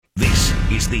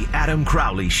is the Adam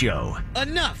Crowley Show.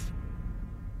 Enough!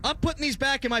 I'm putting these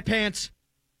back in my pants.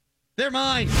 They're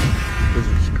mine. This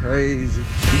is crazy.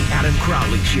 The Adam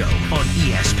Crowley Show on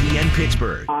ESPN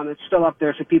Pittsburgh. It's still up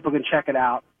there so people can check it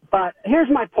out. But here's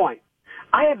my point.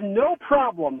 I have no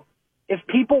problem if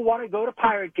people want to go to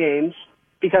Pirate games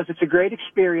because it's a great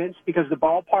experience, because the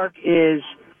ballpark is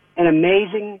an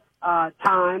amazing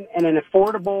time and an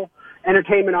affordable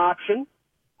entertainment option.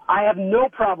 I have no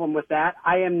problem with that.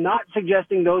 I am not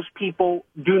suggesting those people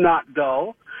do not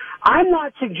go. I'm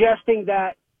not suggesting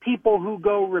that people who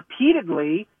go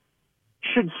repeatedly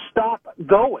should stop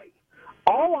going.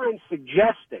 All I'm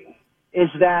suggesting is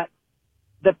that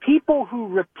the people who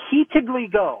repeatedly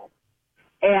go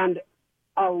and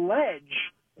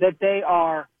allege that they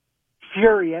are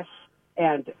furious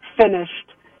and finished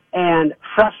and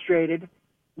frustrated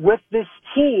with this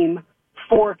team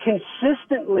for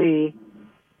consistently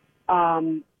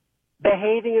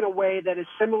behaving in a way that is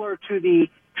similar to the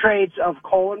trades of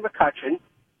Cole and McCutchen,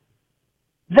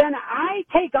 then I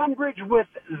take umbrage with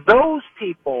those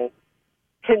people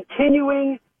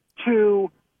continuing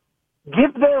to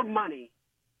give their money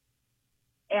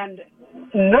and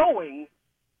knowing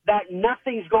that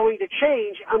nothing's going to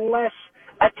change unless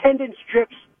attendance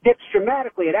dips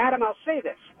dramatically. And Adam, I'll say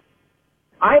this.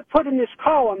 I have put in this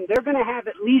column, they're going to have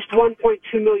at least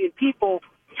 1.2 million people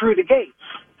through the gates.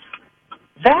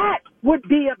 That would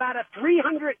be about a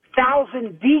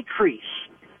 300,000 decrease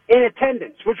in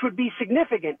attendance, which would be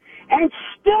significant, and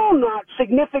still not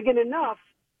significant enough,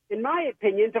 in my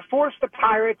opinion, to force the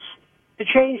Pirates to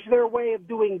change their way of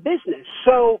doing business.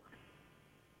 So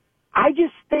I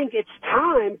just think it's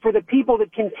time for the people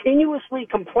that continuously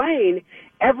complain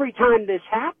every time this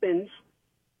happens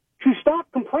to stop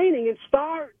complaining and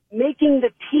start making the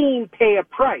team pay a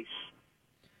price.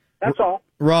 That's all.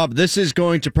 Rob, this is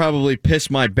going to probably piss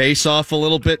my base off a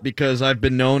little bit because I've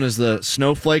been known as the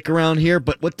snowflake around here.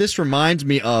 But what this reminds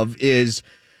me of is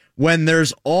when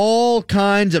there's all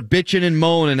kinds of bitching and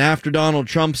moaning after Donald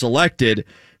Trump's elected.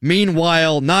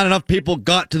 Meanwhile, not enough people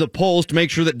got to the polls to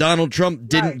make sure that Donald Trump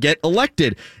didn't get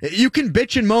elected. You can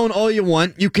bitch and moan all you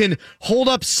want. You can hold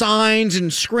up signs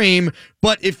and scream.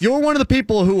 But if you're one of the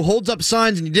people who holds up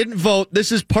signs and you didn't vote,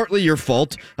 this is partly your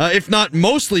fault, if not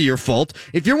mostly your fault.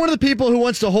 If you're one of the people who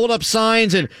wants to hold up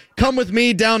signs and come with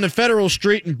me down to Federal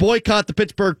Street and boycott the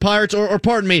Pittsburgh Pirates, or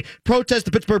pardon me, protest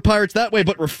the Pittsburgh Pirates that way,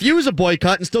 but refuse a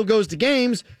boycott and still goes to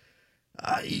games,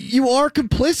 you are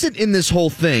complicit in this whole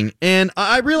thing, and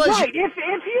I realize.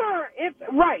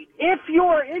 Right, if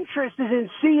your interest is in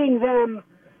seeing them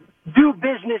do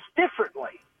business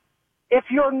differently, if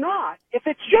you're not, if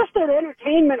it's just an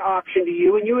entertainment option to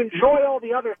you and you enjoy all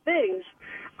the other things,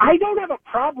 I don't have a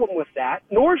problem with that,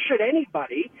 nor should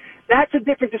anybody. That's a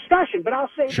different discussion. But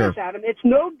I'll say this, Adam, it's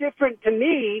no different to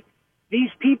me. These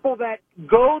people that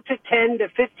go to 10 to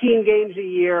 15 games a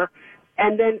year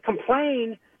and then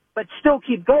complain but still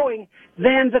keep going,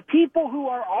 than the people who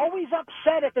are always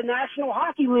upset at the National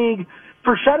Hockey League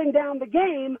for shutting down the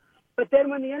game, but then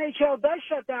when the NHL does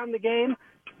shut down the game,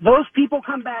 those people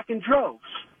come back in droves.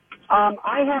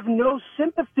 I have no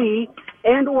sympathy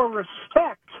and or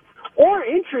respect or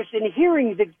interest in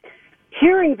hearing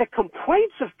the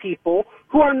complaints of people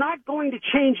who are not going to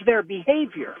change their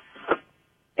behavior.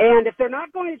 And if they're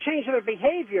not going to change their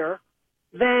behavior,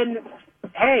 then,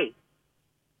 hey,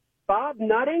 Bob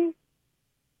Nutting,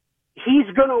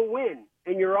 he's going to win,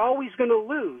 and you're always going to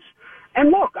lose.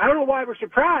 And look, I don't know why we're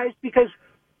surprised, because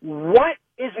what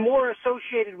is more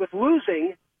associated with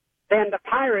losing than the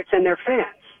Pirates and their fans?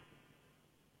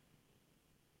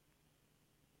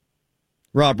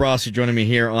 Rob Rossi joining me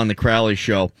here on the Crowley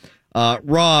Show.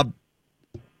 Rob,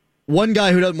 one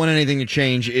guy who doesn't want anything to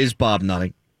change is Bob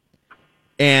Nutting.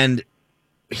 And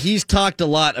he's talked a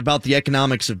lot about the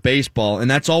economics of baseball,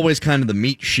 and that's always kind of the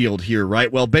meat shield here,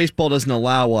 right? Well, baseball doesn't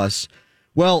allow us.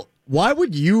 Well, why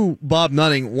would you, Bob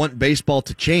Nutting, want baseball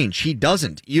to change? He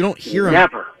doesn't. You don't hear him.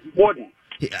 Never. Wouldn't.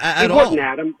 At all. Wouldn't,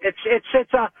 Adam.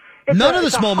 None of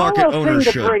the small market owners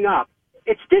should. To bring up.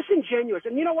 It's disingenuous.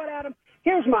 And you know what, Adam?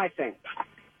 Here's my thing.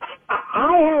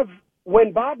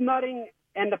 When Bob Nutting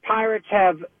and the Pirates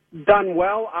have done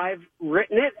well, I've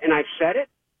written it and I've said it.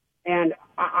 And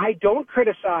I don't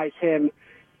criticize him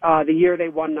the year they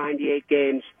won 98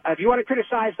 games. If you want to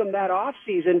criticize them that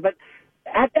offseason, but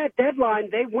at that deadline,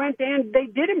 they went and they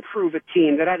did improve a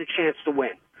team that had a chance to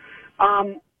win.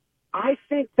 I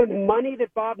think the money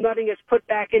that Bob Nutting has put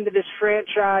back into this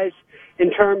franchise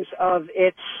in terms of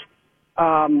its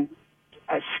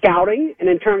scouting and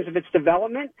in terms of its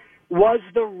development was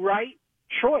the right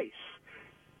choice.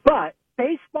 But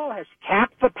baseball has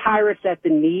capped the Pirates at the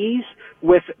knees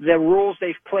with the rules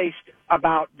they've placed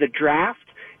about the draft,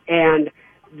 and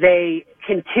they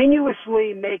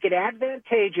continuously make it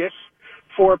advantageous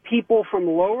for people from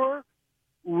lower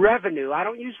revenue. I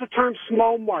don't use the term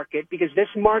small market because this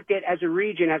market as a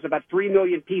region has about 3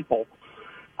 million people.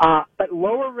 But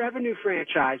lower revenue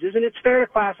franchises, and it's fair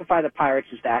to classify the Pirates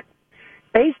as that,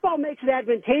 baseball makes it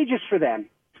advantageous for them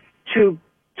to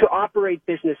operate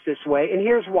business this way, and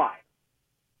here's why.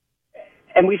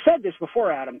 And we said this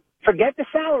before, Adam. Forget the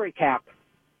salary cap.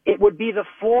 It would be the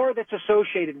floor that's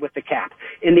associated with the cap.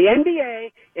 In the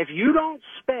NBA, if you don't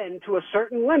spend to a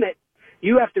certain limit,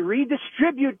 you have to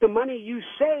redistribute the money you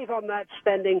save on that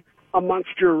spending amongst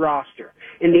your roster.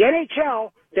 In the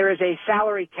NHL, there is a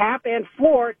salary cap and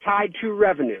floor tied to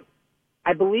revenue.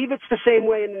 I believe it's the same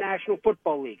way in the National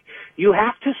Football League. You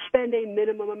have to spend a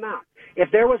minimum amount. If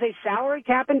there was a salary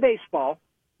cap in baseball,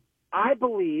 I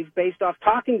believe, based off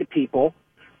talking to people,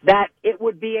 that it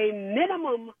would be a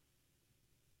minimum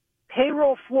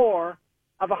payroll floor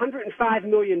of $105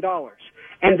 million.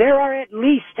 And there are at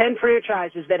least 10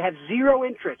 franchises that have zero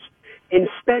interest in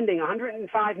spending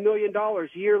 $105 million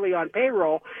yearly on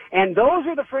payroll, and those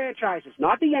are the franchises,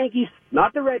 not the Yankees,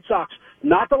 not the Red Sox,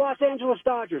 not the Los Angeles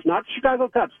Dodgers, not the Chicago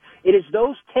Cubs. It is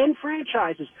those 10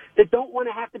 franchises that don't want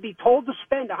to have to be told to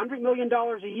spend $100 million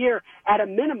a year at a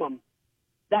minimum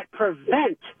that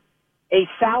prevent a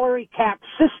salary cap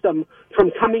system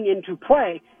from coming into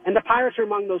play, and the Pirates are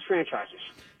among those franchises.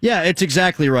 Yeah, it's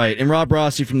exactly right. And Rob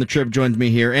Rossi from the Trib joins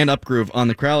me here, and Upgroove on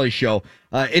the Crowley Show.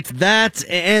 It's that,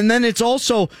 and then it's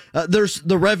also, there's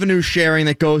the revenue sharing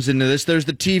that goes into this. There's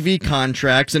the TV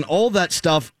contracts, and all that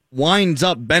stuff winds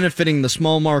up benefiting the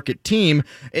small market team.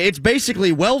 It's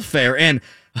basically welfare, and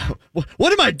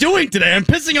what am I doing today? I'm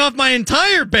pissing off my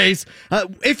entire base.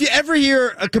 If you ever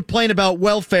hear a complaint about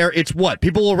welfare, it's what?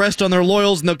 People will rest on their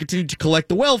laurels and they'll continue to collect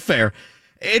the welfare.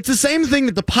 It's the same thing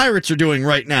that the Pirates are doing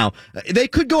right now. They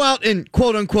could go out and,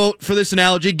 quote unquote, for this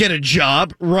analogy, get a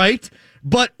job, right?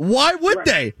 But why would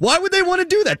they? Why would they want to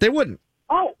do that? They wouldn't.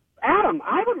 Oh, Adam,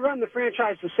 I would run the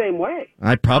franchise the same way.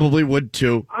 I probably would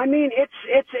too. I mean,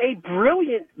 it's a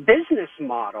brilliant business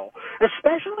model,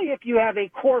 especially if you have a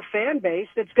core fan base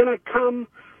that's going to come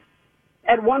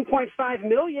at 1.5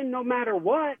 million no matter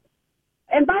what.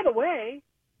 And by the way,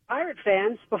 Pirate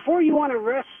fans, before you want to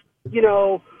rest,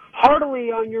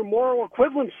 heartily on your moral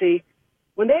equivalency,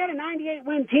 when they had a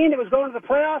 98-win team that was going to the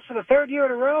playoffs for the third year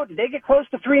in a row, did they get close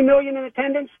to 3 million in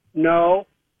attendance? No.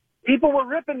 People were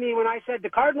ripping me when I said the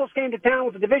Cardinals came to town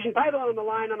with the division title on the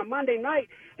line on a Monday night,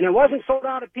 and it wasn't sold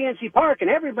out at PNC Park, and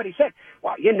everybody said,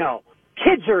 well,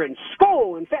 kids are in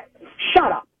school. In fact,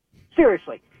 shut up.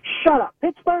 Seriously, shut up.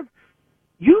 Pittsburgh,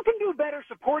 you can do better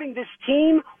supporting this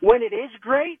team when it is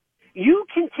great. You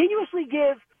continuously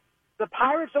give the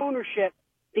Pirates ownership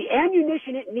the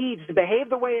ammunition it needs to behave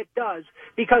the way it does,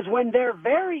 because when they're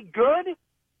very good,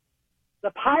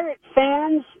 the Pirate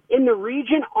fans in the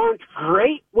region aren't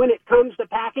great when it comes to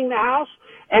packing the house,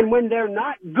 and when they're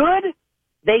not good,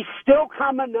 they still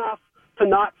come enough to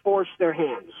not force their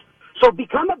hands. So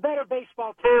become a better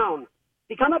baseball town.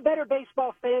 Become a better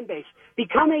baseball fan base.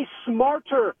 Become a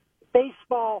smarter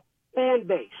baseball fan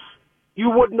base. You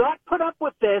would not put up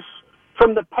with this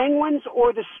from the Penguins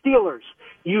or the Steelers.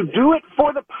 You do it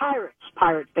for the Pirates,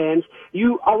 Pirate fans.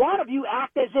 A lot of you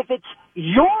act as if it's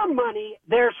your money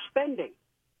they're spending.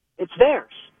 It's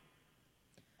theirs.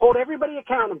 Hold everybody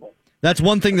accountable. That's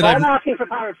one thing that I'm asking for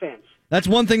Pirate fans. That's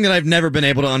one thing that I've never been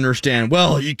able to understand.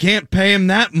 Well, you can't pay him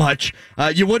that much.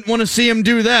 You wouldn't want to see him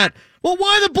do that. Well,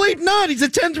 why the bleep not? He's the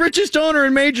 10th richest owner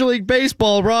in Major League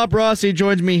Baseball. Rob Rossi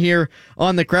joins me here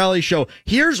on the Crowley Show.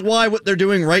 Here's why what they're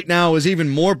doing right now is even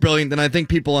more brilliant than I think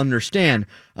people understand.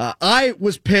 I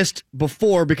was pissed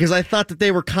before because I thought that they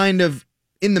were kind of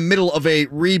in the middle of a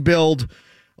rebuild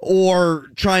or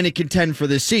trying to contend for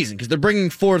this season, because they're bringing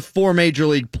forth 4 Major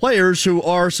League players who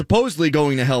are supposedly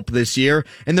going to help this year,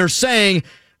 and they're saying,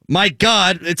 my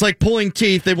God, it's like pulling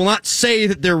teeth. They will not say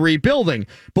that they're rebuilding.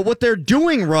 But what they're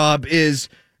doing, Rob, is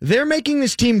they're making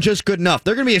this team just good enough.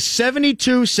 They're going to be a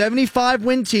 72, 75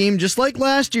 win team, just like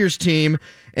last year's team.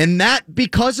 And that,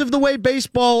 because of the way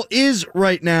baseball is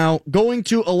right now, going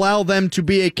to allow them to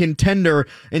be a contender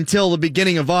until the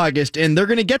beginning of August. And they're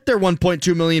going to get their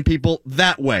 1.2 million people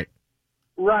that way.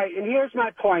 Right. And here's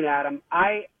my point, Adam.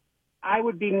 I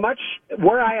would be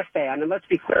were I a fan, and let's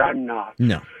be clear, I'm not.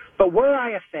 No. But were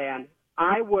I a fan,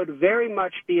 I would very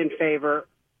much be in favor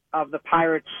of the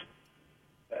Pirates,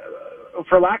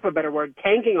 for lack of a better word,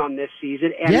 tanking on this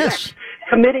season and next,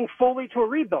 committing fully to a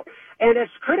rebuild. And as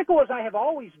critical as I have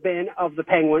always been of the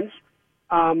Penguins,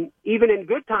 even in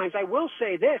good times. I will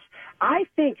say this. I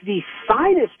think the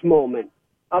finest moment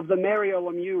of the Mario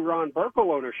Lemieux, Ron Burkle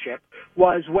ownership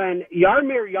was when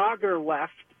Jaromir Jagr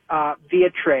left via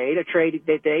trade, a trade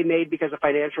that they made because of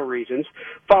financial reasons,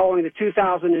 following the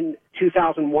 2000 and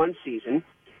 2001 season.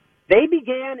 They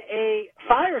began a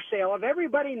fire sale of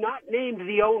everybody not named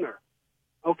the owner,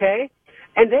 okay?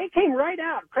 And they came right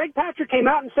out. Craig Patrick came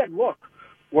out and said, look,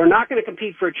 we're not going to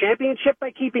compete for a championship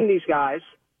by keeping these guys.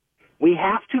 We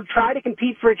have to try to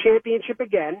compete for a championship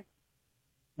again.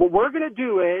 What we're going to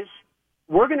do is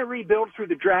we're going to rebuild through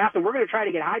the draft, and we're going to try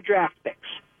to get high draft picks.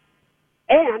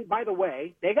 And, by the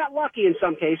way, they got lucky in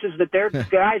some cases that their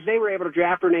guys they were able to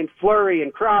draft were named Fleury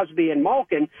and Crosby and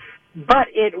Malkin, but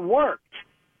it worked.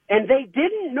 And they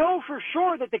didn't know for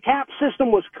sure that the cap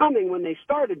system was coming when they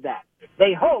started that.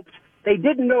 They hoped. They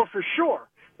didn't know for sure.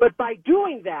 But by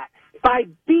doing that, by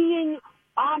being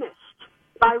honest,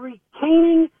 by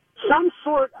retaining some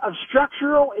sort of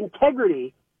structural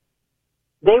integrity,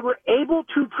 they were able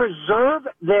to preserve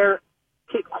their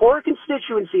core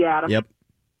constituency, Adam. Yep.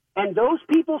 And those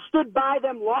people stood by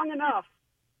them long enough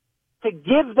to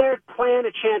give their plan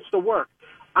a chance to work.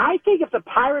 I think if the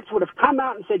Pirates would have come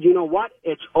out and said, you know what,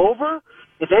 it's over.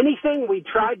 If anything, we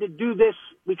tried to do this,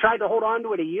 we tried to hold on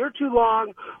to it a year too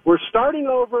long. We're starting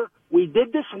over. We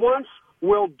did this once.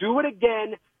 We'll do it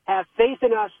again. Have faith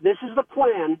in us. This is the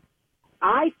plan.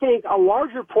 I think a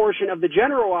larger portion of the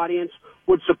general audience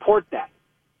would support that.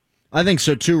 I think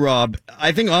so too, Rob.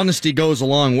 I think honesty goes a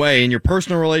long way in your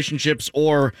personal relationships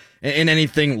or in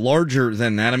anything larger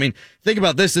than that. I mean, think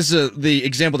about this. This is the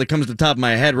example that comes to the top of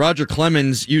my head. Roger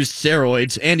Clemens used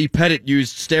steroids. Andy Pettitte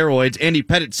used steroids. Andy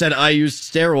Pettitte said, I used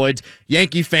steroids.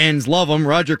 Yankee fans love him.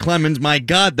 Roger Clemens, my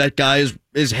God, that guy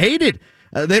is hated.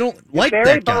 They don't like Barry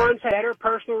that guy. Bonds had better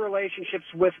personal relationships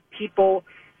with people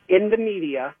in the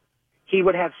media. He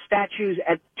would have statues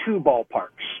at 2 ballparks.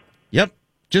 Yep.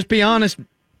 Just be honest.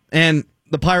 And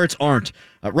the Pirates aren't.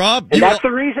 Rob? And that's the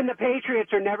reason the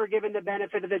Patriots are never given the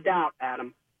benefit of the doubt,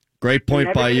 Adam. Great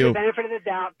point by you. The benefit of the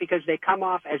doubt because they come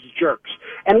off as jerks.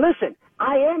 And listen,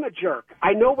 I am a jerk.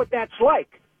 I know what that's like.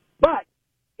 But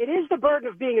it is the burden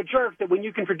of being a jerk that when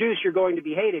you can produce, you're going to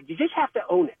be hated. You just have to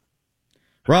own it.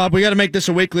 Rob, we got to make this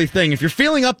a weekly thing. If you're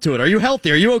feeling up to it, are you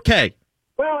healthy? Are you okay?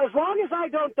 Well, as long as I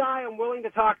don't die, I'm willing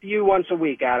to talk to you once a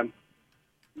week, Adam.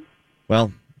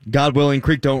 Well, God willing,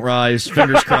 creek don't rise.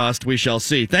 Fingers crossed, we shall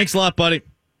see. Thanks a lot, buddy.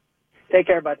 Take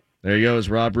care, bud. There he goes,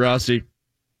 Rob Rossi.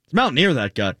 It's Mountaineer,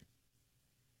 that guy.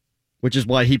 Which is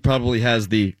why he probably has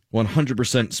the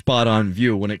 100% spot-on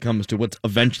view when it comes to what's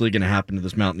eventually going to happen to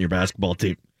this Mountaineer basketball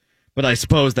team. But I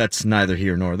suppose that's neither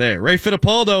here nor there. Ray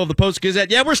Fittipaldo of the Post-Gazette.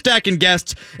 Yeah, we're stacking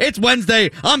guests. It's Wednesday.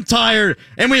 I'm tired.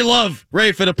 And we love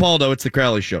Ray Fittipaldo. It's the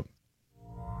Crowley Show.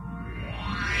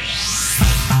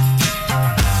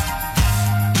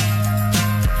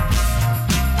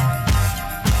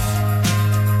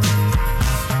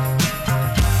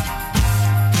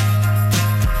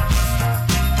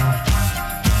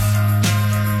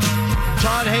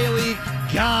 Todd Haley,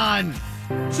 gone.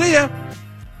 See ya.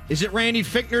 Is it Randy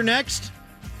Fichtner next?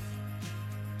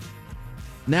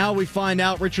 Now we find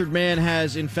out Richard Mann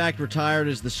has, in fact, retired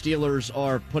as the Steelers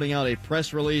are putting out a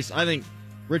press release. I think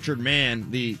Richard Mann,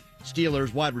 the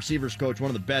Steelers wide receivers coach, one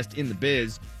of the best in the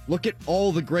biz. Look at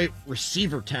all the great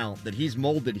receiver talent that he's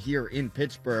molded here in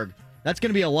Pittsburgh. That's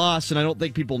going to be a loss, and I don't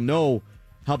think people know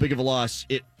how big of a loss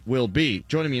it will be.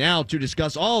 Joining me now to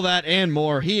discuss all that and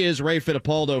more, he is Ray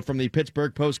Fittipaldo from the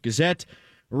Pittsburgh Post-Gazette.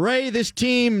 Ray, this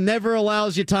team never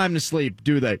allows you time to sleep,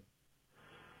 do they?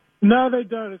 No, they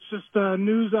don't. It's just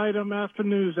news item after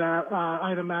news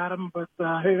item, Adam. But,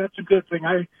 hey, that's a good thing.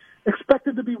 I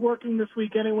expected to be working this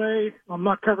week anyway. I'm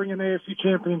not covering an AFC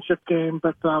championship game,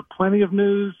 but plenty of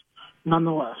news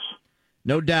nonetheless.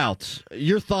 No doubt.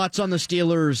 Your thoughts on the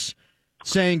Steelers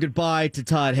saying goodbye to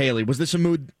Todd Haley? Was this a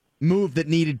move that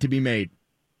needed to be made?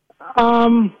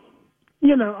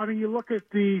 You look at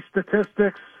the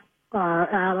statistics,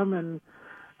 Adam, and,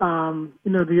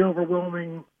 the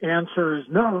overwhelming answer is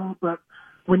no. But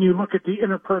when you look at the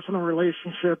interpersonal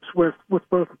relationships with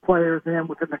both the players and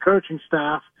within the coaching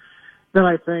staff, then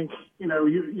I think,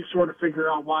 you sort of figure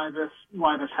out why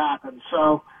this happened.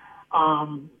 So,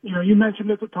 you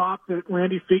mentioned at the top that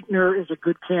Randy Fichtner is a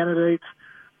good candidate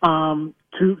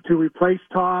to replace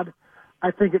Todd. I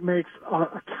think it makes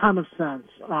a ton of sense.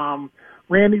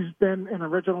 Randy's been an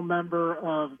original member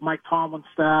of Mike Tomlin's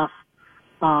staff.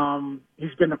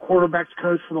 He's been the quarterback's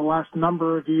coach for the last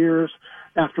number of years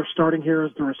after starting here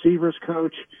as the receivers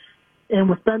coach. And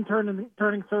with Ben turning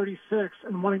 36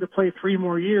 and wanting to play 3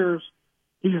 more years,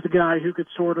 he's the guy who could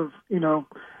sort of,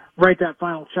 write that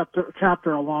final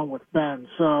chapter along with Ben.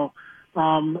 So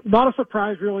not a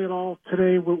surprise really at all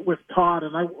today with Todd,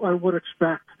 and I would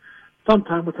expect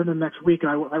sometime within the next week,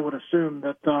 I would assume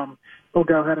that they'll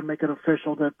go ahead and make it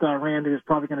official that Randy is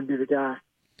probably going to be the guy.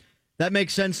 That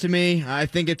makes sense to me. I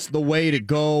think it's the way to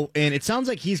go, and it sounds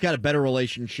like he's got a better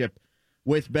relationship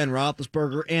with Ben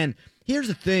Roethlisberger. And here's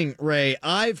the thing, Ray,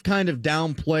 I've kind of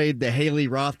downplayed the Haley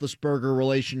Roethlisberger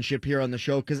relationship here on the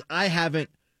show because I haven't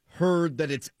heard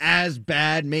that it's as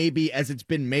bad maybe as it's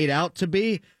been made out to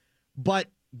be. But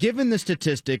given the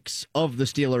statistics of the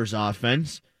Steelers'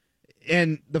 offense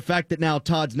and the fact that now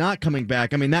Todd's not coming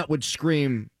back, I mean, that would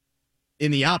scream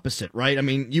in the opposite, right? I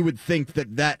mean, you would think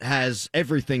that that has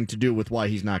everything to do with why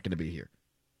he's not going to be here.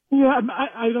 Yeah,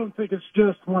 I don't think it's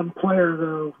just one player,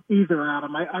 though, either,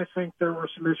 Adam. I think there were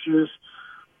some issues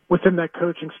within that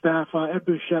coaching staff. Ed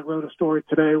Bouchette wrote a story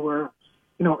today where,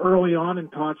 early on in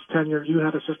Todd's tenure, you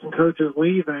had assistant coaches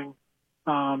leaving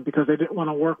because they didn't want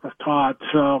to work with Todd.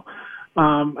 So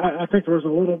I think there was a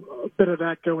little bit of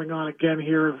that going on again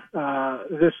here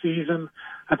this season.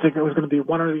 I think it was going to be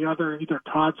one or the other. Either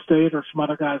Todd stayed or some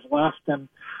other guys left. And,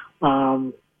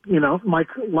 Mike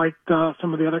liked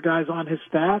some of the other guys on his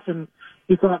staff, and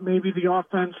he thought maybe the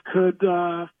offense could,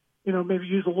 maybe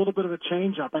use a little bit of a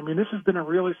change-up. I mean, this has been a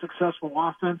really successful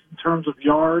offense in terms of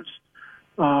yards,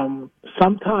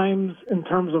 sometimes in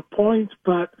terms of points,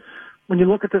 but when you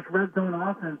look at this red zone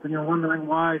offense and you're wondering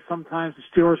why sometimes the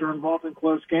Steelers are involved in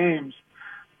close games,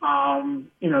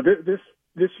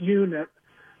 this unit,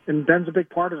 and Ben's a big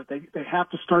part of it, they have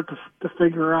to start to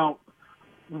figure out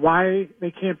why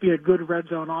they can't be a good red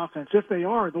zone offense. If they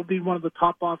are, they'll be one of the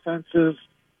top offenses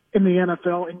in the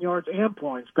NFL in yards and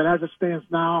points. But as it stands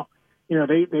now,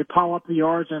 they pile up the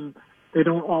yards and they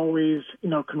don't always,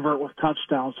 convert with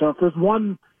touchdowns. So if there's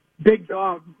one big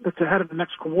dog that's ahead of the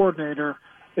next coordinator,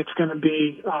 it's going to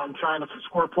be trying to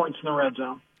score points in the red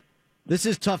zone. This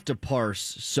is tough to parse,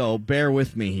 so bear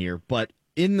with me here. But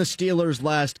in the Steelers'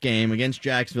 last game against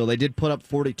Jacksonville, they did put up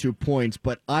 42 points,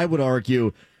 but I would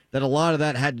argue that a lot of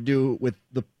that had to do with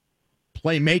the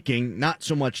playmaking, not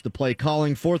so much the play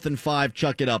calling. 4th and 5,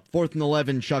 chuck it up. 4th and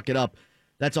 11, chuck it up.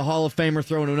 That's a Hall of Famer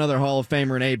throwing to another Hall of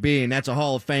Famer in AB, and that's a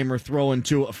Hall of Famer throwing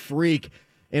to a freak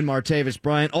in Martavis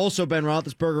Bryant. Also, Ben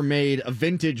Roethlisberger made a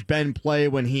vintage Ben play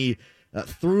when he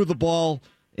threw the ball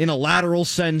in a lateral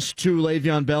sense to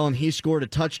Le'Veon Bell, and he scored a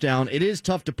touchdown. It is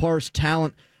tough to parse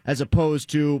talent as opposed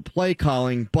to play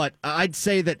calling, but I'd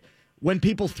say that when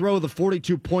people throw the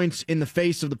 42 points in the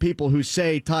face of the people who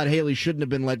say Todd Haley shouldn't have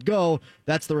been let go,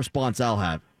 that's the response I'll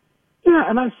have. Yeah,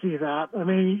 and I see that. I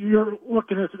mean, you're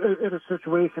looking at a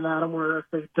situation, Adam, where if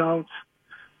they don't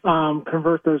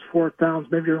convert those 4th downs,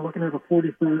 maybe you're looking at a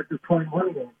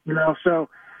 45-21 game, So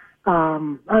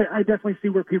I definitely see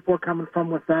where people are coming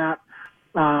from with that.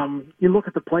 You look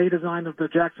at the play design of the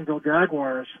Jacksonville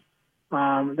Jaguars.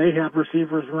 They have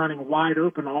receivers running wide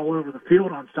open all over the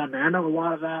field on Sunday. I know a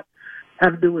lot of that had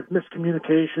to do with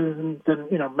miscommunications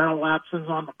and mental lapses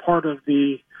on the part of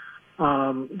the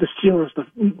Steelers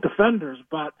defenders.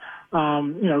 But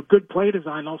good play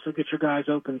design also gets your guys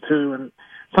open too, and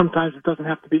sometimes it doesn't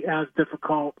have to be as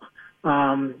difficult,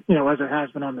 as it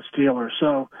has been on the Steelers.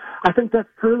 So I think that's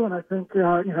true, and I think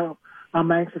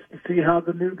I'm anxious to see how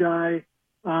the new guy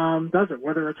does it,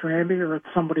 whether it's Randy or it's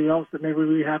somebody else that maybe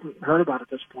we haven't heard about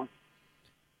at this point.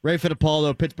 Ray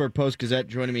Fittipaldo, Pittsburgh Post-Gazette,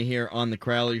 joining me here on the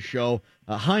Crowley Show.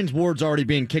 Hines Ward's already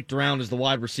being kicked around as the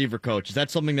wide receiver coach. Is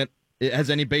that something that has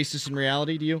any basis in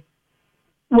reality to you?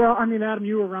 Well, I mean, Adam,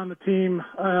 you were around the team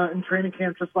in training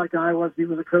camp just like I was. He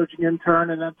was a coaching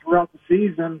intern, and then throughout the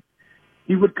season,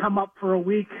 he would come up for a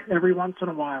week every once in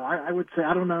a while. I would say,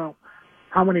 I don't know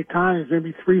how many times,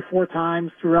 maybe 3-4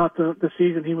 times throughout the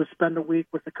season, he would spend a week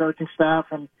with the coaching staff,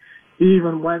 and he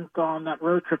even went on that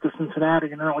road trip to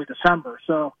Cincinnati in early December.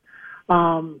 So,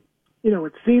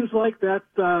 it seems like that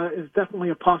is definitely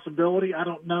a possibility. I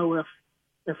don't know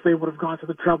if they would have gone to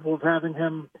the trouble of having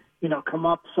him, come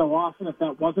up so often if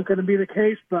that wasn't going to be the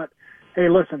case. But, hey,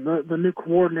 listen, the new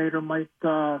coordinator might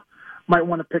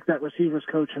want to pick that receivers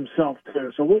coach himself,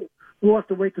 too. So we'll have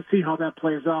to wait to see how that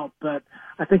plays out. But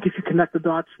I think if you connect the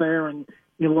dots there and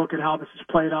you look at how this has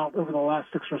played out over the last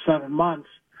 6 or 7 months,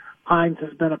 Hines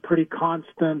has been a pretty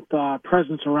constant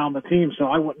presence around the team, so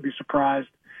I wouldn't be surprised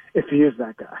if he is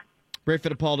that guy. Ray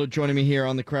Fittipaldo joining me here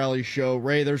on the Crowley Show.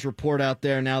 Ray, there's a report out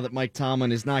there now that Mike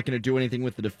Tomlin is not going to do anything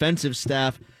with the defensive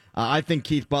staff. I think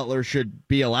Keith Butler should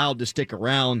be allowed to stick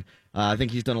around. I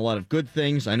think he's done a lot of good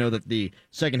things. I know that the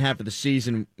second half of the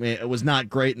season was not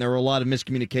great, and there were a lot of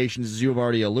miscommunications, as you have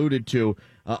already alluded to.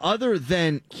 Other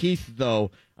than Keith,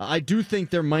 though, I do think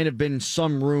there might have been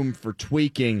some room for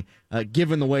tweaking,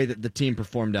 given the way that the team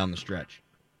performed down the stretch.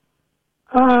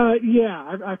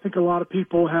 Yeah, I think a lot of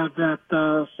people have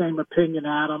that same opinion,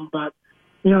 Adam. But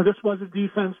this was a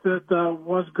defense that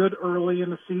was good early in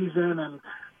the season,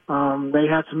 and they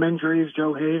had some injuries,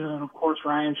 Joe Hayden and of course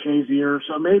Ryan Shazier.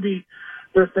 So maybe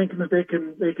they're thinking that they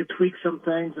could tweak some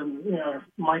things, and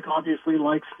Mike obviously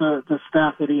likes the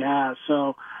staff that he has.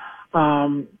 So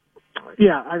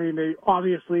yeah, I mean,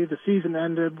 obviously the season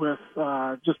ended with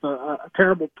just a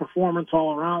terrible performance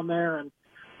all around there, and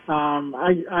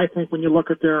I think when you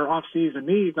look at their off-season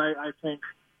needs, I think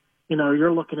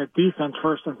you're looking at defense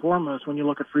first and foremost when you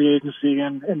look at free agency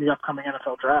and the upcoming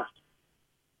NFL draft.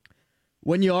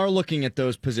 When you are looking at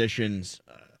those positions,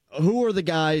 who are the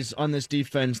guys on this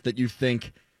defense that you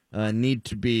think need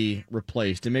to be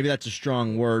replaced? And maybe that's a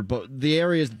strong word, but the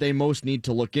areas that they most need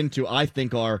to look into, I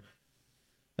think, are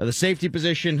the safety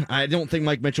position. I don't think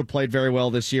Mike Mitchell played very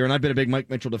well this year, and I've been a big Mike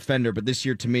Mitchell defender, but this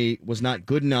year to me was not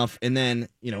good enough. And then,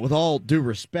 with all due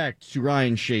respect to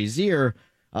Ryan Shazier,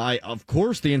 of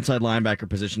course the inside linebacker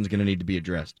position is going to need to be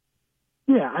addressed.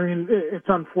 Yeah, I mean, it's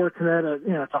unfortunate.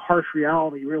 It's a harsh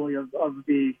reality, really, of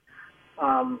the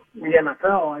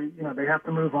NFL. They have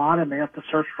to move on, and they have to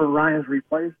search for Ryan's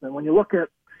replacement. When you look at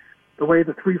the way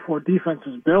the 3-4 defense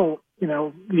is built,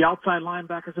 the outside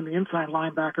linebackers and the inside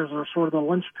linebackers are sort of the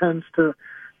linchpins to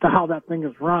how that thing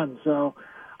is run. So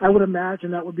I would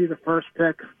imagine that would be the first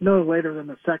pick, no later than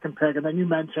the second pick. And then you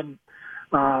mentioned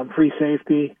free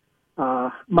safety.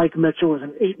 Mike Mitchell was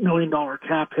an $8 million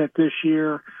cap hit this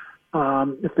year.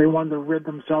 If they wanted to rid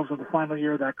themselves of the final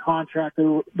year of that contract,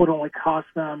 it would only cost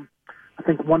them, I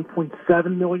think,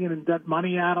 $1.7 million in dead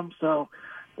money, Adam. So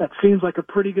that seems like a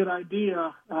pretty good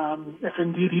idea if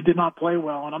indeed he did not play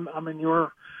well. And I'm in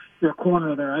your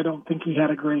corner there. I don't think he had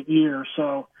a great year.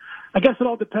 So I guess it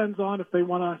all depends on if they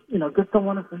want to, get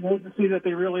someone in free agency that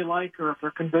they really like, or if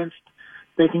they're convinced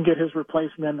they can get his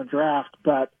replacement in the draft.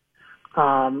 But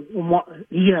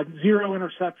he had 0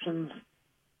 interceptions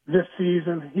this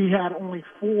season. He had only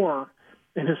 4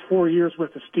 in his 4 years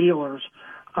with the Steelers.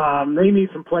 They need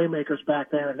some playmakers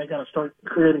back there, and they got to start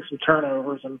creating some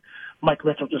turnovers, and Mike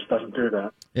Mitchell just doesn't do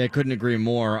that. Yeah, I couldn't agree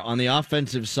more. On the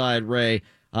offensive side, Ray,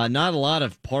 not a lot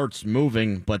of parts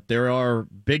moving, but there are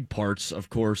big parts, of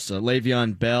course.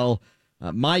 Le'Veon Bell,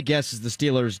 my guess is the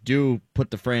Steelers do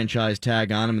put the franchise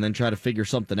tag on him and then try to figure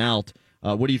something out.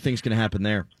 What do you think is going to happen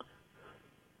there?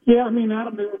 Yeah, I mean,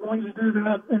 Adam, they were going to do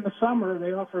that in the summer.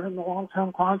 They offered him the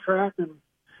long-term contract, and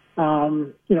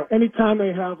anytime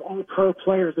they have all pro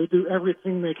players, they do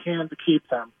everything they can to keep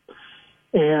them.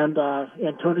 And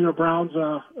Antonio Brown's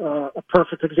a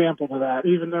perfect example of that.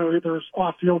 Even though there's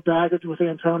off-field baggage with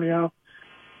Antonio,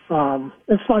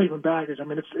 it's not even baggage. I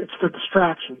mean, it's the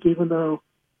distractions. Even though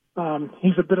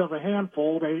he's a bit of a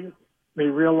handful, they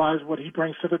realize what he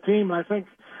brings to the team. And I think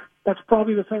that's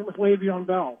probably the same with Le'Veon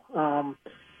Bell.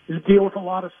 You deal with a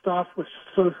lot of stuff with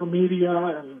social media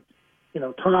and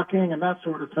talking and that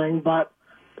sort of thing, but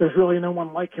there's really no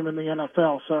one like him in the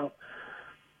NFL. So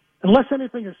unless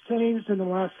anything has changed in the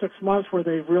last 6 months where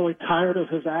they've really tired of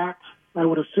his act, I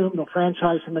would assume they'll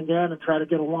franchise him again and try to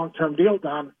get a long-term deal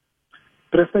done.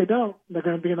 But if they don't, they're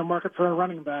going to be in the market for a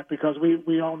running back, because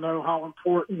we all know how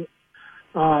important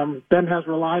Ben has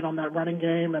relied on that running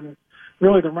game, and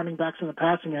really the running backs in the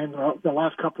passing game the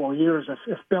last couple of years.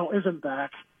 If Bell isn't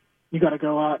back, you got to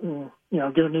go out and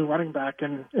get a new running back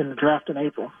in the draft in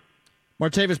April.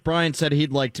 Martavis Bryant said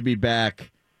he'd like to be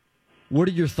back. What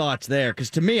are your thoughts there? Because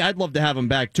to me, I'd love to have him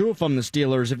back too if I'm the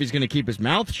Steelers, if he's going to keep his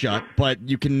mouth shut, but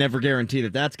you can never guarantee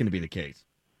that that's going to be the case.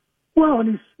 Well,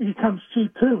 and he comes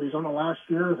cheap too. He's on the last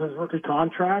year of his rookie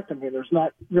contract. I mean, there's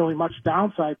not really much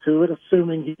downside to it,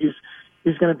 assuming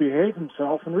he's going to behave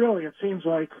himself. And really, it seems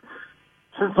like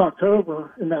since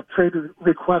October, and that trade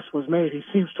request was made, he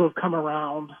seems to have come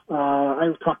around. I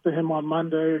talked to him on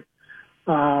Monday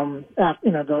at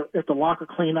the locker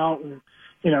cleanout, and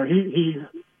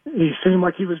he seemed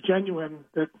like he was genuine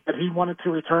that he wanted to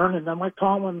return. And then Mike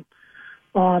Tomlin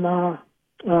on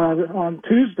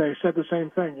Tuesday said the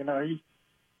same thing.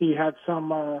 He had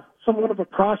somewhat of a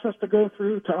process to go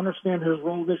through to understand his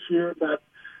role this year. But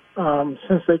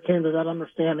since they came to that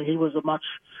understanding, he was a much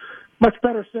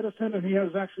better citizen, and he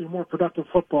was actually a more productive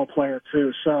football player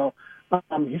too. So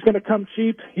he's going to come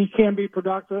cheap. He can be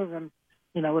productive, and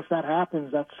if that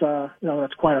happens,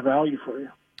 that's quite a value for you.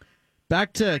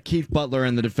 Back to Keith Butler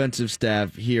and the defensive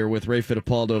staff here with Ray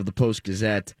Fittipaldo of the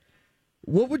Post-Gazette.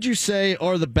 What would you say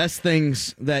are the best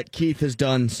things that Keith has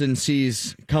done since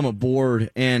he's come aboard,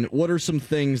 and what are some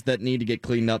things that need to get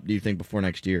cleaned up, do you think, before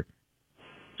next year?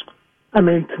 I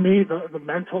mean, to me, the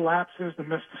mental lapses, the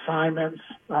missed assignments,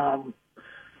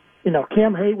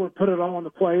 Cam Hayward put it all on the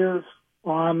players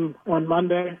on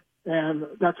Monday, and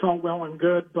that's all well and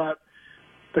good, but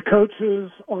the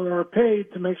coaches are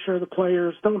paid to make sure the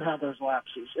players don't have those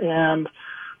lapses. And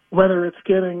whether it's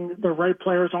getting the right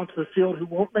players onto the field who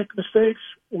won't make mistakes,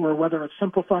 or whether it's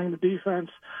simplifying the defense,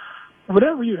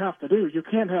 whatever you have to do, you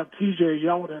can't have TJ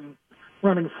Yeldon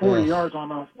running 40 yards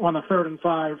on a 3rd and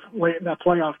 5 late in that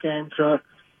playoff game to,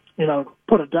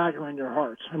 put a dagger in your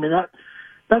heart. I mean,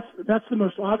 that's the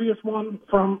most obvious one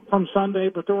from Sunday,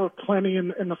 but there were plenty in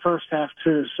the first half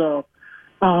too. So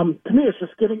to me, it's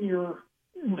just getting your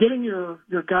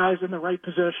guys in the right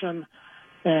position,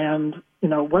 and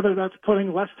whether that's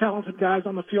putting less talented guys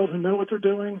on the field who know what they're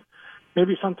doing,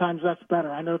 maybe sometimes that's better.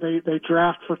 I know they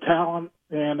draft for talent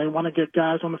and they want to get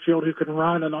guys on the field who can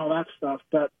run and all that stuff,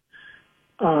 but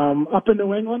up in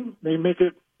New England, they make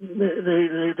it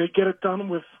they get it done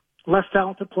with less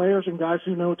talented players and guys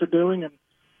who know what they're doing, and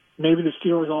maybe the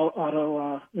Steelers ought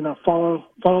to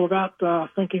follow that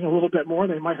thinking a little bit more.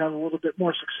 They might have a little bit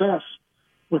more success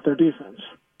with their defense.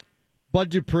 Bud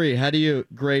Dupree, how do you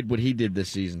grade what he did this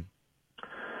season?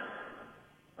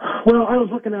 Well, I was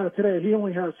looking at it today. He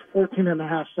only has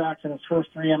 14.5 sacks in his first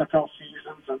 3 NFL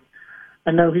seasons, and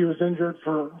I know he was injured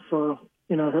for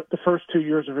the first 2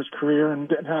 years of his career and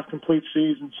didn't have complete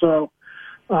seasons. So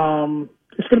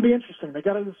it's going to be interesting. They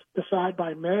got to decide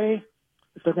by May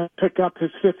if they're going to pick up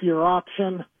his 5th-year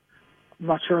option. I'm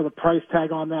not sure of the price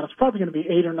tag on that. It's probably going to be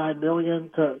 $8 or $9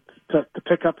 million to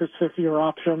pick up his 5th-year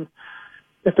option.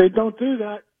 If they don't do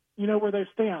that, you know where they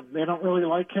stand. They don't really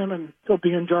like him, and he'll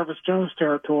be in Jarvis Jones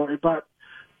territory. But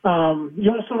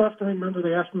you also have to remember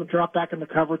they asked him to drop back into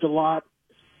coverage a lot.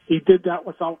 He did that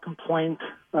without complaint.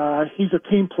 He's a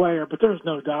team player, but there's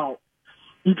no doubt.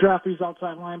 You draft these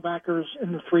outside linebackers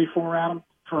in the 3-4, Adam,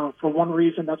 for one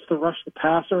reason. That's to rush the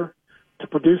passer, to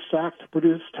produce sacks, to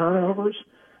produce turnovers.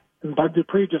 And Bud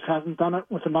Dupree just hasn't done it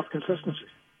with enough consistency.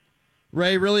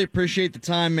 Ray, really appreciate the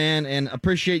time, man, and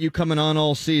appreciate you coming on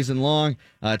all season long.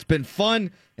 It's been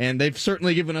fun, and they've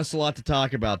certainly given us a lot to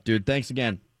talk about, dude. Thanks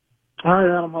again. All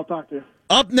right, Adam, I'll talk to you.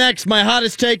 Up next, my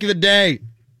hottest take of the day.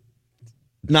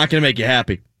 Not going to make you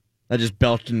happy. I just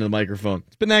belched into the microphone.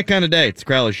 It's been that kind of day. It's the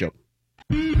Crowley Show.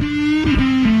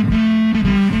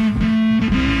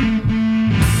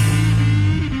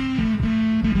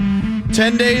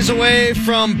 "10 days away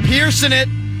from piercing it.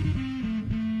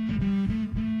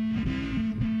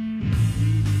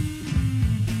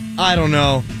 I don't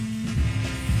know.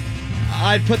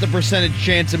 I'd put the percentage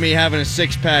chance of me having a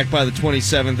 6-pack by the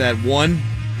 27th at 1.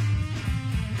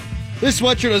 This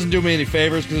sweatshirt doesn't do me any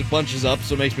favors because it bunches up,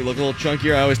 so it makes me look a little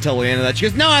chunkier. I always tell Leanna that. She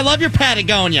goes, "No, I love your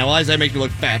Patagonia." Well, that makes me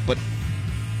look fat, but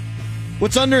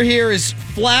what's under here is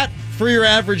flat for your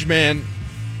average man,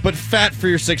 but fat for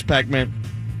your 6-pack man.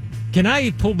 Can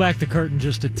I pull back the curtain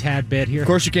just a tad bit here? Of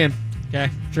course you can. Okay.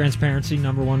 Transparency,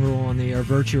 number one rule on the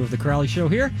virtue of the Crowley Show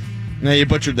here. No, you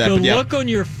butchered that. The but yeah. look on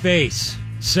your face.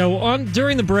 So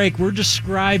during the break, we're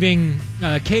describing,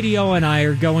 KDO and I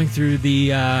are going through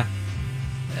the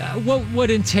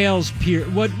what entails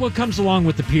what comes along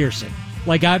with the piercing.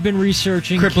 Like I've been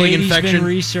researching, crippling Katie's infection. been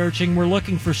researching. We're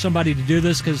looking for somebody to do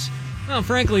this because, well,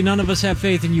 frankly, none of us have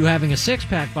faith in you having a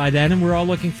 6-pack by then, and we're all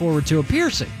looking forward to a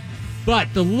piercing.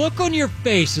 But the look on your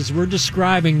face as we're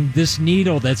describing this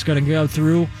needle that's going to go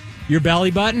through your belly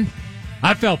button,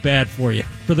 I felt bad for you.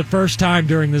 For the first time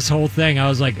during this whole thing, I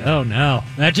was like, oh no,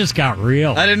 that just got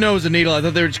real. I didn't know it was a needle. I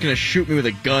thought they were just going to shoot me with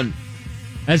a gun.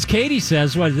 As Katie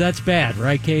says, that's bad,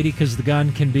 right, Katie? Because the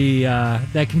gun can be,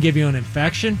 that can give you an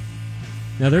infection.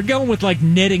 Now, they're going with like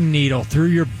knitting needle through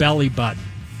your belly button.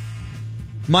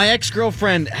 My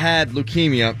ex-girlfriend had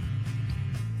leukemia.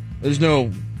 There's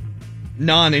no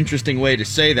non-interesting way to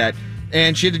say that.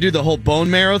 And she had to do the whole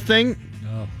bone marrow thing.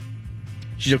 Oh.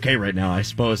 She's okay right now, I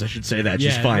suppose. I should say that.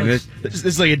 Yeah, she's fine. This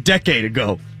is like a decade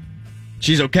ago.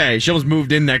 She's okay. She almost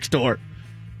moved in next door.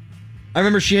 I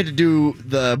remember she had to do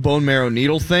the bone marrow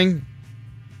needle thing.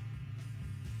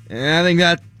 And I think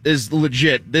that is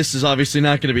legit. This is obviously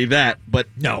not going to be that. But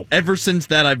no. Ever since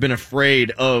that, I've been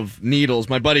afraid of needles.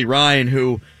 My buddy Ryan,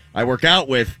 who I work out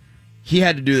with, he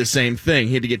had to do the same thing.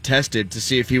 He had to get tested to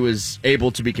see if he was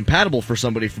able to be compatible for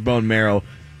somebody for bone marrow.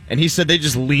 And he said they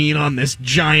just lean on this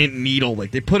giant needle.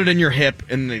 Like, they put it in your hip,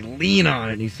 and they lean on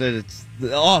it. And he said it's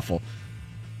awful.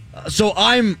 So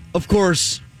I'm, of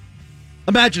course,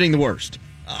 imagining the worst.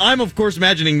 I'm, of course,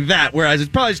 imagining that, whereas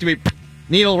it's probably just going to be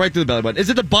needle right through the belly button.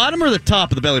 Is it the bottom or the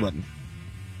top of the belly button?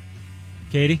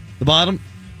 Katie? The bottom?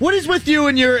 What is with you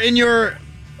in your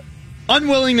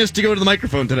unwillingness to go to the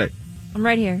microphone today? I'm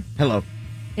right here. Hello.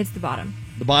 It's the bottom.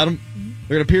 The bottom?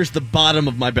 They're going to pierce the bottom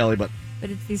of my belly button. But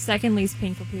it's the second least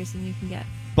painful piercing you can get.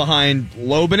 Behind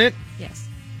lobing it? Yes.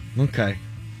 Okay.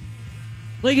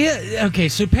 Like, okay,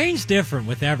 so pain's different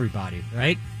with everybody,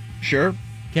 right? Sure.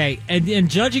 Okay, and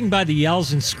judging by the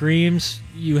yells and screams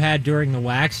you had during the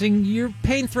waxing, your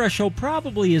pain threshold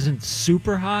probably isn't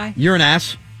super high. You're an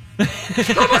ass.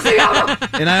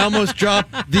 And I almost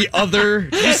dropped the other.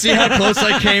 Did you see how close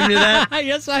I came to that?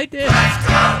 Yes, I did.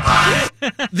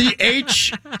 The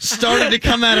H started to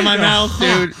come out of my mouth,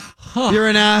 dude. You're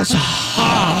an ass.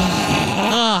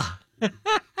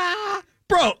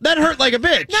 Bro, that hurt like a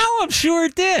bitch. No, I'm sure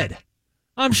it did.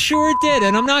 I'm sure it did,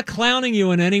 and I'm not clowning you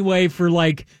in any way for,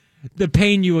 like, the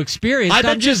pain you experienced. I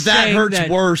bet I'm just that saying hurts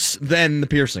worse than the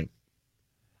piercing.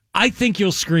 I think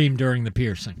you'll scream during the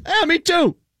piercing. Yeah, me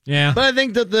too. Yeah. But I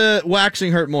think that the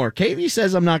waxing hurt more. Katie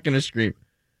says I'm not going to scream.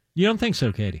 You don't think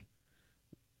so, Katie?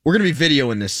 We're going to be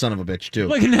videoing this son of a bitch, too.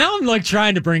 Look, now I'm, like,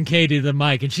 trying to bring Katie to the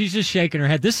mic, and she's just shaking her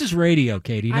head. This is radio,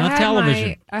 Katie, not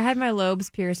television. I had my lobes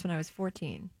pierced when I was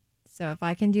 14. So if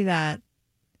I can do that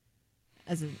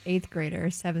as an 8th grader,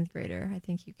 7th grader, I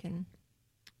think you can.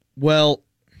 Well,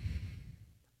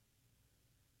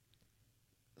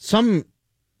 some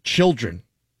children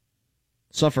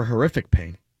suffer horrific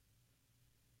pain,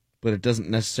 but it doesn't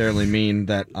necessarily mean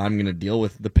that I'm going to deal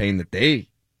with the pain that they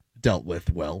dealt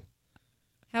with well.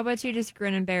 How about you just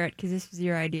grin and bear it because this was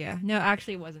your idea? No,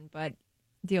 actually it wasn't, but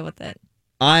deal with it.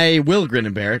 I will grin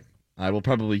and bear it. I will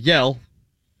probably yell,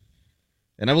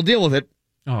 and I will deal with it.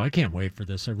 Oh, I can't wait for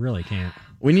this. I really can't.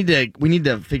 We need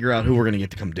to figure out who we're going to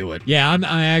get to come do it. Yeah,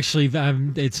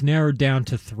 it's narrowed down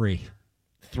to 3.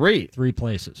 3? 3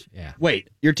 places, yeah.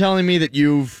 Wait, you're telling me that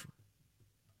you've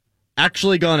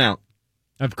actually gone out?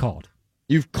 I've called.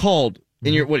 You've called,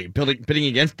 and you're, what are you, bidding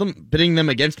against them? Bidding them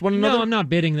against one another? No, I'm not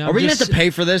bidding them. Are we going to have to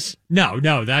pay for this?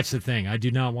 No, that's the thing. I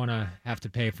do not want to have to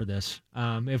pay for this.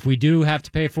 If we do have to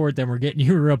pay for it, then we're getting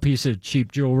you a real piece of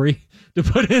cheap jewelry to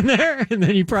put in there, and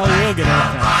then you probably will get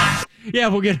it. Yeah,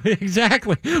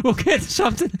 we'll get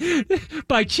something.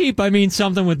 By cheap, I mean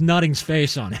something with Nutting's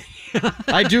face on it.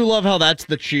 I do love how that's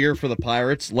the cheer for the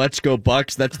Pirates. Let's go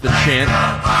Bucks. That's the chant.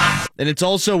 And it's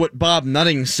also what Bob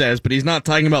Nutting says, but he's not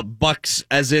talking about Bucks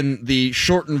as in the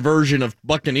shortened version of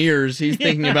Buccaneers. He's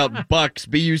thinking about Bucks,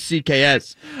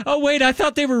 B-U-C-K-S. Oh, wait, I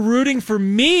thought they were rooting for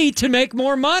me to make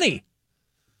more money.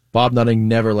 Bob Nutting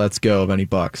never lets go of any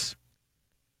Bucks.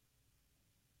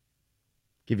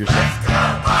 Give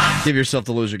yourself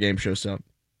the Loser Game Show sound.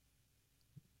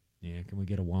 Yeah, can we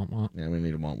get a womp-womp? Yeah, we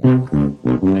need a womp-womp.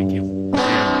 Thank you.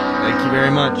 Thank you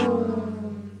very much.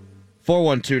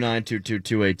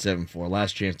 412-922-2874.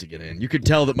 Last chance to get in. You could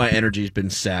tell that my energy's been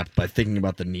sapped by thinking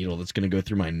about the needle that's going to go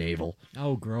through my navel.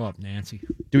 Oh, grow up, Nancy.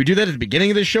 Do we do that at the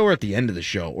beginning of the show or at the end of the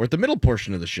show? Or at the middle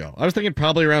portion of the show? I was thinking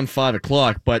probably around 5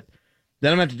 o'clock, but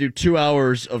then I'm going to have to do 2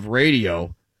 hours of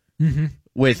radio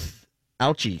with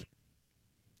Ouchie.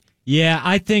 Yeah,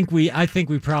 I think we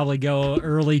probably go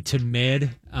early to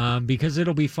mid because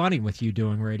it'll be funny with you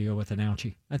doing radio with an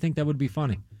Ouchie. I think that would be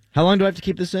funny. How long do I have to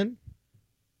keep this in?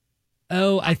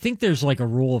 Oh, I think there's like a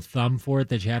rule of thumb for it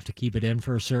that you have to keep it in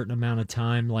for a certain amount of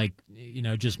time, like, you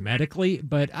know, just medically.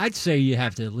 But I'd say you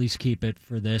have to at least keep it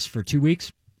for 2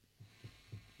 weeks.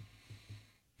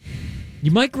 You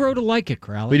might grow to like it,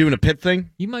 Crowley. We doing a pit thing?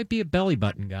 You might be a belly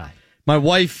button guy. My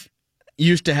wife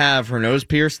used to have her nose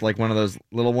pierced, like one of those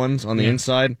little ones on the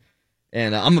inside.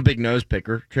 And I'm a big nose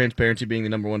picker, transparency being the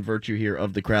number one virtue here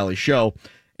of the Crowley Show.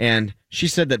 And she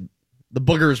said that the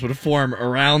boogers would form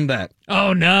around that.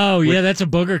 Oh, no. Yeah, that's a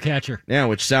booger catcher. Yeah,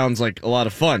 which sounds like a lot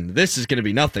of fun. This is going to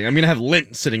be nothing. I'm going to have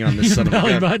lint sitting on this son of a gun.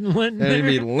 Belly button lint. It's going to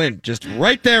be lint just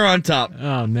right there on top.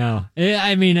 Oh, no.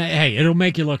 I mean, hey, it'll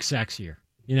make you look sexier,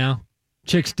 you know?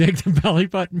 Chicks dig the belly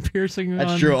button piercing.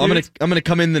 That's true. I'm gonna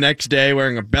come in the next day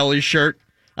wearing a belly shirt.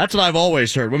 That's what I've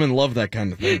always heard. Women love that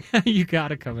kind of thing. You got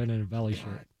to come in a belly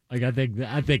shirt. Like I think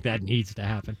that needs to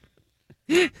happen.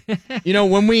 You know,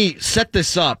 when we set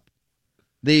this up,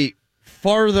 the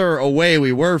farther away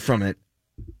we were from it,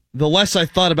 the less I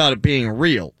thought about it being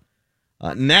real.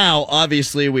 Now,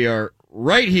 obviously, we are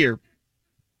right here,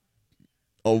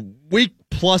 a week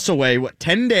plus away.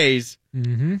 10 days?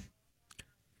 Mm-hmm.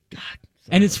 God.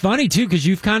 And it's funny, too, because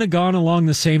you've kind of gone along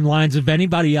the same lines of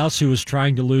anybody else who was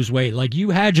trying to lose weight. Like,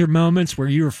 you had your moments where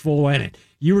you were full in it.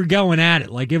 You were going at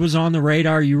it. Like, it was on the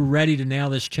radar. You were ready to nail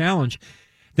this challenge.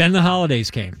 Then the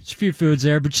holidays came. There's a few foods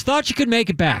there, but you thought you could make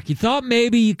it back. You thought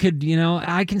maybe you could,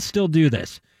 I can still do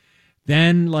this.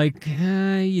 Then,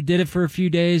 you did it for a few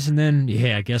days, and then,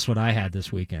 guess what I had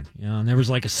this weekend? And there was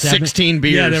like a 16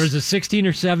 beers. Yeah, there was a 16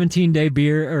 or 17 day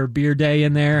beer day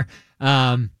in there.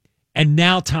 And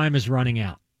now time is running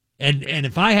out. And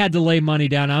if I had to lay money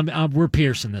down, we're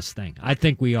piercing this thing. I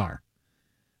think we are.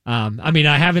 I mean,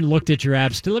 I haven't looked at your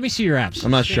abs. Let me see your abs.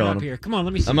 I'm not Stand showing up them. here. Come on,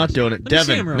 let me see. I'm not doing it. Let me see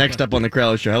Devin, him real next quick. up on the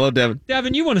Crowley Show. Hello, Devin.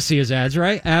 Devin, you want to see his abs,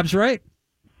 right? Abs, right?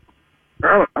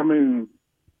 I mean,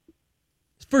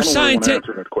 For I don't really want to scientific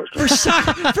answer that question.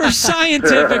 for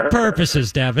scientific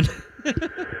purposes, Devin.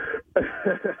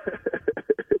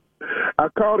 I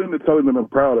called in to tell him that I'm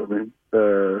proud of him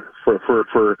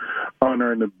for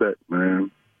honoring the bet,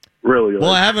 man. Really. Well,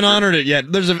 I haven't honored it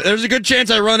yet. There's a good chance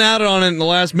I run out on it in the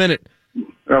last minute.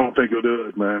 I don't think you'll do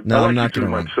it, man. No, I like I'm not you too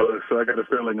gonna much, so I got a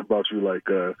feeling about you, like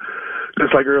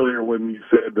just like earlier when you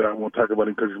said that I won't talk about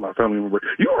him because he's my family member.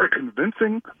 You are a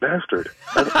convincing bastard.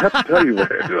 I have to tell you, man.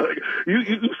 Like, you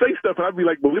say stuff, and I'd be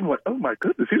like, believe me, like, oh my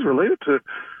goodness, he's related to.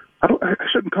 I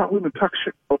shouldn't call women talk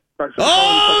shit.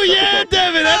 Oh yeah,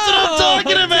 Devin, that's what I'm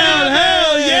talking about.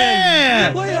 Hell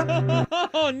yeah!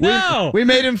 Oh no! We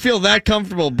made him feel that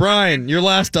comfortable. Brian, you're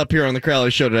last up here on the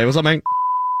Crowley Show today. What's up, man?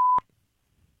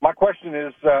 My question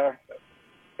is,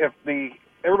 if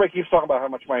everybody keeps talking about how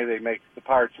much money the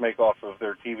Pirates make off of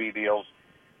their TV deals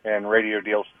and radio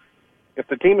deals. If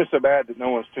the team is so bad that no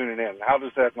one's tuning in, how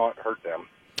does that not hurt them?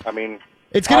 I mean,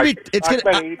 I spend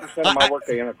 80% of my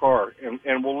workday in a car,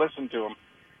 and we'll listen to them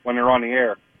when they're on the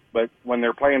air. But when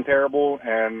they're playing terrible,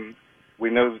 and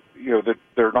we know that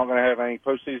they're not going to have any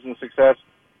postseason success,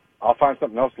 I'll find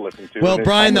something else to listen to. Well,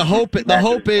 Brian, the hope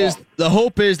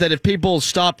is that if people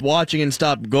stopped watching and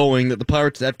stopped going, that the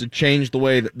Pirates have to change the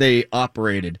way that they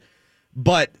operated.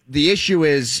 But the issue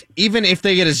is, even if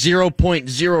they get a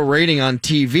 0.0 rating on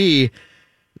TV,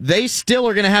 they still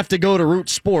are going to have to go to Root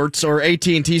Sports or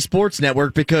AT&T Sports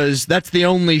Network because that's the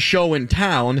only show in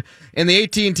town. And the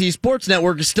AT&T Sports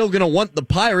Network is still going to want the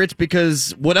Pirates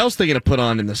because what else are they going to put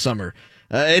on in the summer?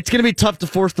 It's going to be tough to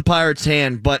force the Pirates'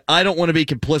 hand, but I don't want to be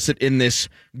complicit in this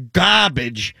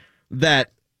garbage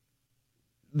that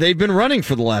they've been running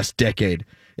for the last decade.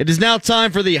 It is now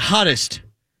time for the hottest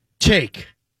take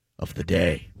of the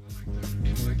day.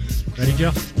 Ready,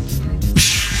 Joe?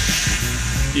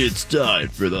 It's time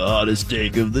for the hottest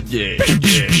take of the day.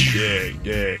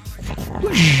 Day.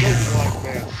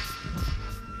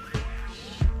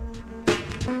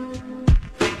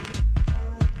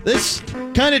 This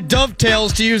kind of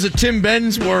dovetails, to use a Tim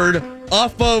Benz word,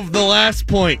 off of the last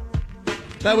point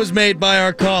that was made by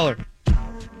our caller.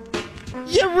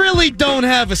 You really don't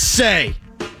have a say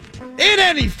in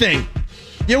anything.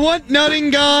 You want Nutting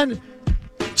gone?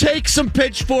 Take some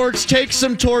pitchforks, take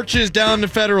some torches down to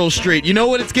Federal Street. You know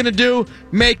what it's going to do?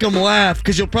 Make them laugh,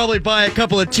 because you'll probably buy a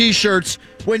couple of T-shirts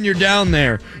when you're down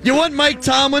there. You want Mike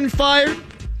Tomlin fired?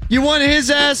 You want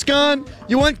his ass gone?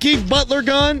 You want Keith Butler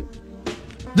gone?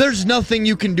 There's nothing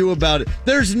you can do about it.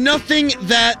 There's nothing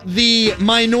that the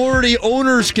minority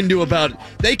owners can do about it.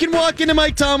 They can walk into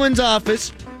Mike Tomlin's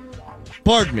office.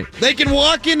 Pardon me. They can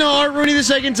walk into Art Rooney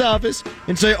II's office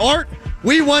and say, Art,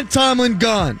 we want Tomlin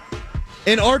gone.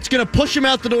 And Art's going to push him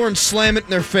out the door and slam it in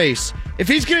their face. If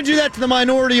he's going to do that to the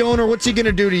minority owner, what's he going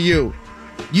to do to you?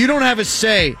 You don't have a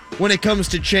say when it comes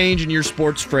to change in your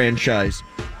sports franchise.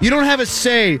 You don't have a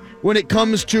say when it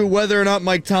comes to whether or not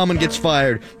Mike Tomlin gets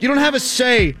fired. You don't have a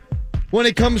say when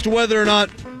it comes to whether or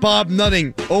not Bob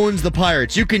Nutting owns the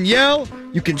Pirates. You can yell,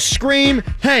 you can scream,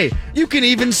 hey, you can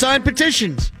even sign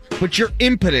petitions, but you're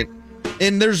impotent.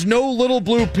 And there's no little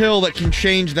blue pill that can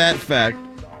change that fact.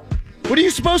 What are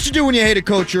you supposed to do when you hate a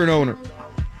coach or an owner?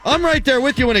 I'm right there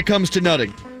with you when it comes to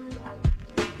Nutting.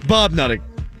 Bob Nutting.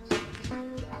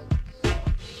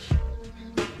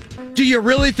 Do you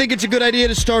really think it's a good idea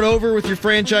to start over with your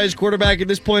franchise quarterback at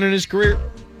this point in his career?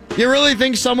 You really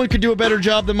think someone could do a better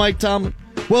job than Mike Tomlin?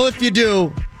 Well, if you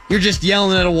do, you're just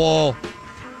yelling at a wall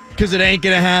because it ain't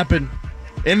going to happen.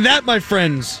 And that, my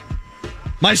friends,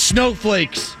 my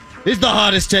snowflakes, is the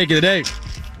hottest take of the day.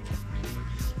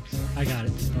 I got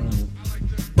it.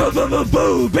 And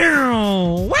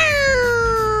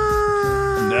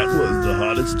that was the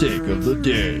hottest take of the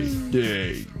day.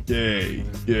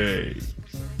 Day.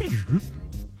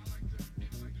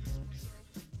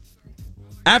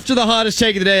 After the hottest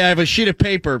take of the day, I have a sheet of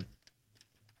paper.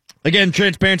 Again,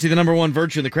 transparency, the number one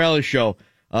virtue in the Crowley Show.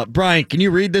 Brian, can you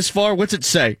read this far? What's it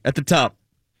say at the top?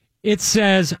 It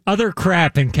says other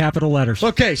crap in capital letters.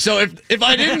 Okay, so if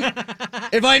I didn't,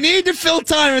 if I need to fill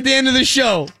time at the end of the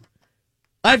show,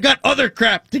 I've got other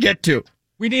crap to get to.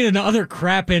 We need another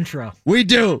crap intro. We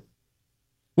do.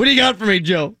 What do you got for me,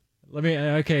 Joe?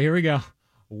 Okay, here we go.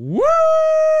 Woo!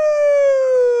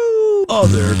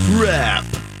 Other crap.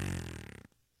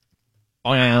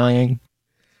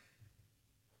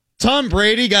 Tom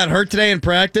Brady got hurt today in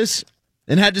practice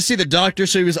and had to see the doctor,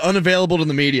 so he was unavailable to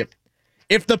the media.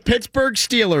 if the Pittsburgh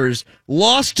Steelers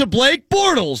lost to Blake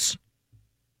Bortles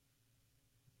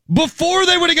before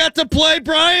they would have got to play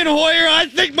Brian Hoyer, I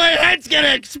think my head's going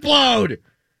to explode.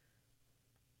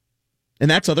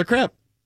 And that's other crap.